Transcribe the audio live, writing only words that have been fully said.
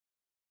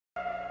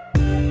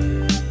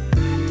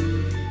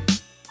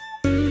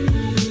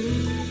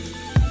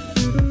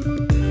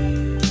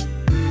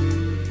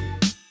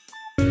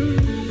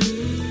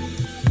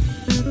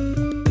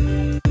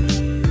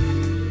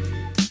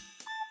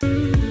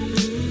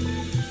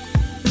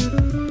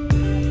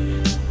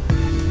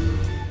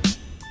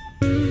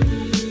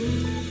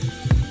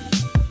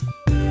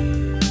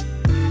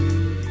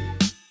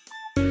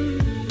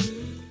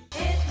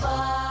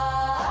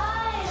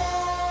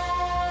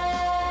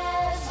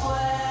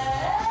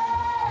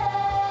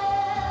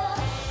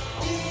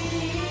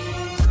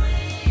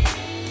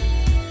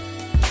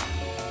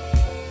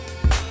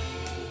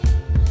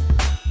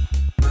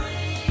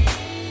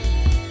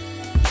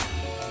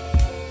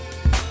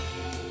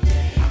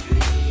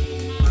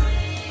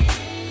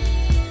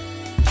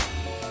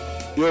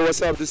Yo,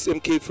 what's up? This is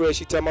MK Fresh.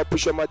 Time I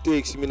push on my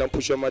takes. I'm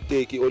push on my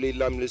take. Only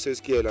lamb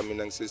scale. I'm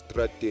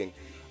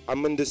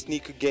in the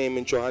sneaker game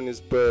in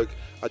Johannesburg.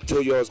 I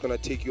told you I was gonna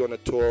take you on a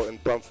tour in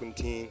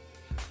Braamfontein.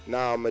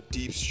 Now I'm at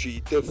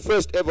DipSt. The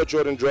first ever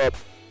Jordan drop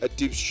at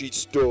DipSt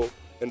store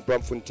in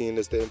Braamfontein.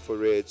 That's the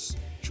infrareds,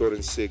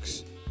 Jordan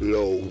 6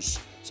 lows.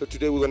 So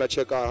today we're gonna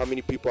check out how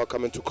many people are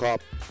coming to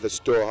cop the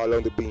store, how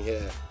long they've been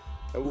here,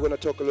 and we're gonna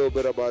talk a little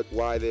bit about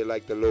why they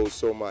like the lows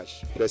so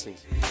much.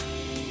 Blessings.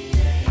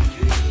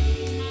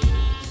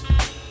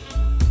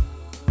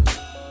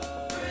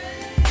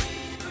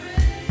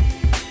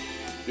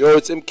 Yo,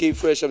 it's MK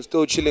Fresh. I'm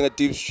still chilling at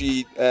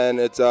DipSt,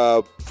 and it's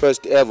our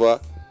first ever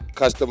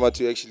customer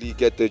to actually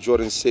get the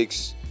Jordan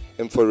 6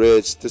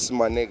 infrareds. This is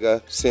my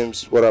nigga,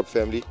 Sims. What up,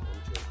 family?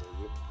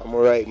 I'm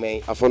alright,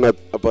 man. I found out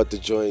about the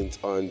joint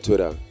on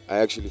Twitter. I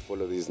actually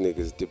follow these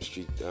niggas,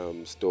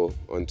 DipSt store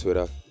on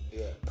Twitter.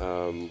 Yeah.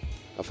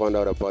 I found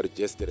out about it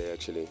yesterday,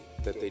 actually,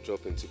 that they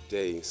drop in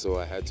today, so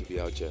I had to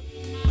be out here.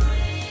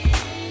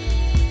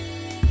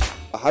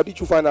 How did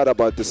you find out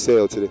about the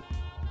sale today?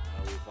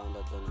 We found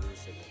out on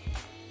Instagram.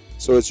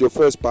 So it's your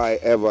first buy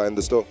ever in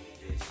the store?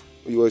 Yes.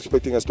 You were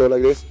expecting a store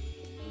like this?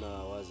 No,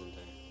 I wasn't,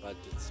 but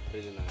it's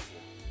pretty nice here.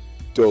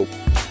 Dope.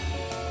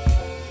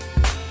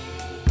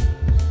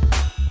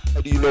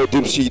 How do you know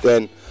DipSt,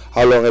 and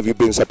how long have you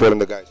been supporting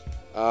the guys?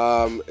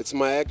 It's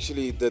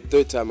actually the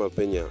third time I've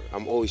been here.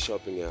 I'm always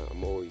shopping here.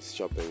 I'm always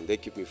shopping. They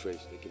keep me fresh.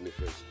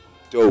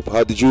 Dope.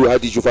 How did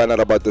you find out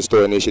about the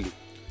store initially?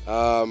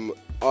 On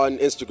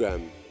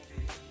Instagram.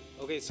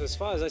 Okay, so as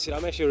far as I said,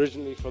 I'm actually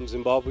originally from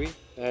Zimbabwe,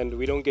 and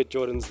we don't get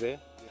Jordans there.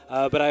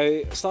 But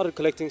I started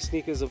collecting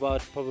sneakers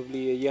about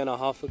probably a year and a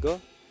half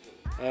ago.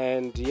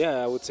 And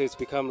yeah, I would say it's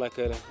become like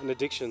an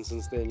addiction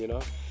since then, you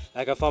know.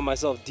 Like I found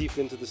myself deep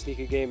into the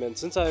sneaker game, and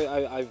since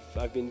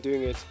I've been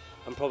doing it,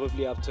 I'm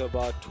probably up to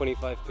about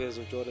 25 pairs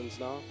of Jordans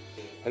now.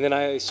 And then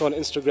I saw on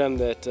Instagram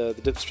that the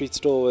DipSt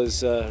store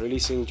was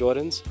releasing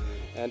Jordans.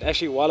 And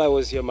actually while I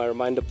was here, my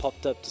reminder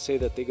popped up to say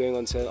that they're going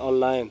on sale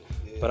online.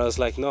 But I was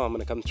like, no, I'm going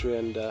to come through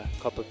and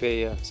cop a pair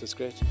here, so it's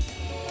great.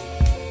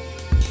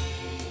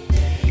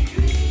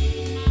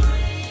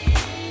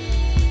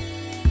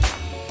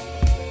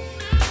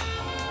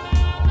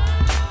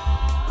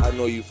 I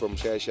know you from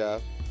Shasha,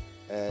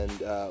 and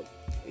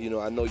you know,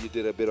 I know you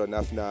did a bit on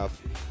Naf Naf.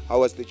 How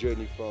was the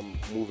journey from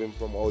moving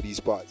from all these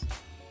parts?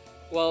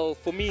 Well,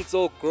 for me, it's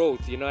all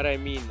growth, you know what I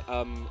mean?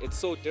 It's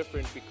so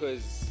different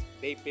because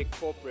they big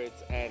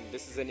corporates and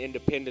this is an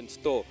independent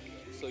store.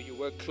 So you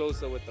work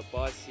closer with the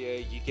boss here,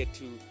 you get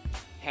to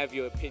have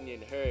your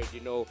opinion heard,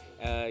 you know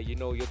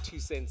your 2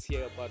 cents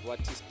here about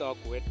what to stock,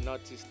 what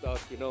not to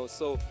stock, you know.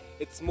 So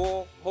it's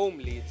more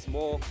homely, it's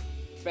more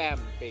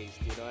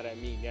fam-based, you know what I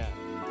mean? Yeah.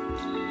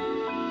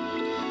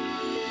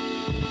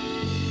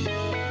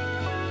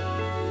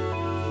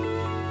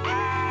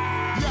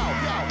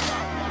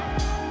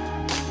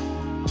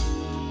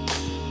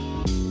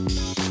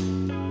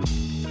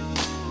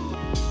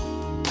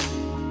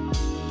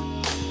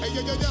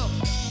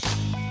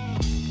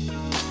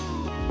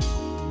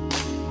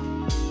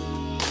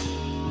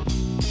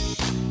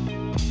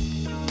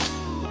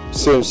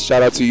 Sims,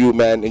 shout out to you,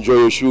 man. Enjoy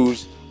your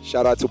shoes.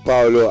 Shout out to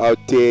Paolo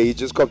out there. He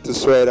just copped the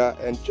sweater,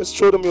 and just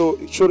show them your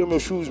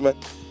shoes, man.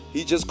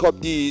 He just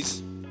copped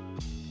these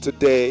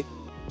today.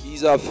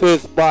 He's our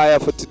 5th buyer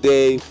for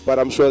today, but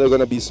I'm sure they're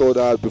gonna be sold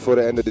out before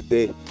the end of the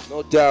day.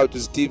 No doubt,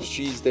 it's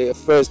DipSt, their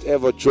first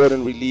ever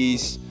Jordan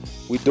release.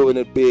 We're doing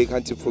it big,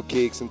 hunting for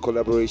kicks in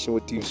collaboration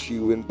with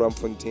DipSt in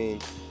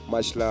Braamfontein.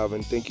 Much love,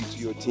 and thank you to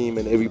your team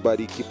and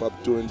everybody. Keep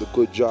up doing the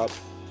good job.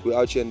 We're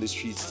out here in the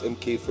streets.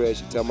 MK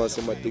Fresh. It's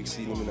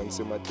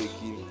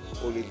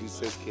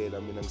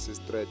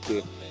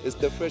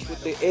the Fresh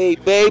with the A,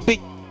 baby.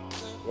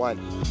 1.